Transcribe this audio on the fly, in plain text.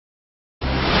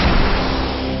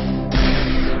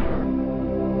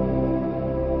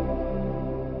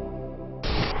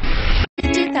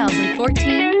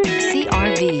2014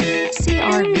 CR-V.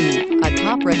 CR-V, a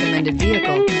top recommended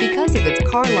vehicle because of its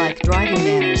car-like driving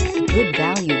manners, good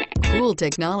value, cool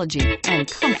technology, and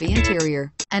comfy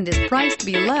interior, and is priced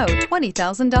below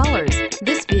 $20,000.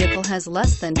 This vehicle has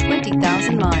less than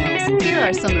 20,000 miles. Here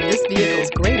are some of this vehicle's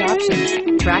great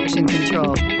options: traction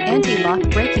control,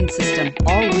 anti-lock braking system,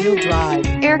 all-wheel drive,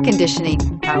 air conditioning,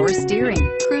 power steering,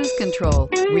 cruise control,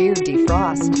 rear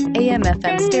defrost,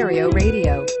 AM/FM stereo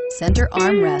radio, center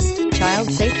armrest,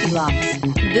 child safety locks.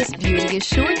 This beauty is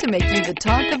sure to make you the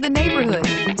talk of the neighborhood.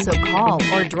 So call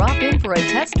or drop in for a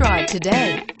test drive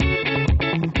today.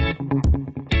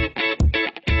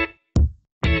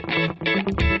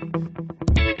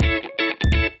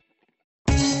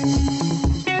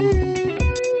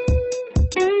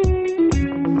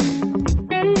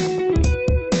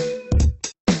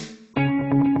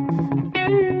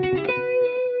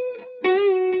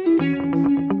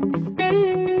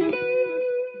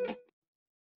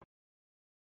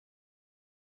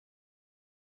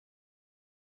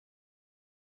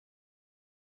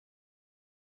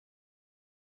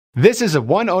 This is a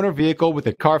one-owner vehicle with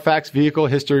a Carfax Vehicle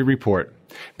History Report.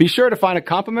 Be sure to find a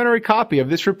complimentary copy of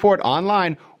this report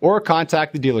online or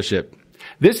contact the dealership.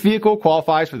 This vehicle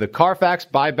qualifies for the Carfax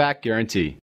Buyback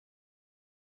Guarantee.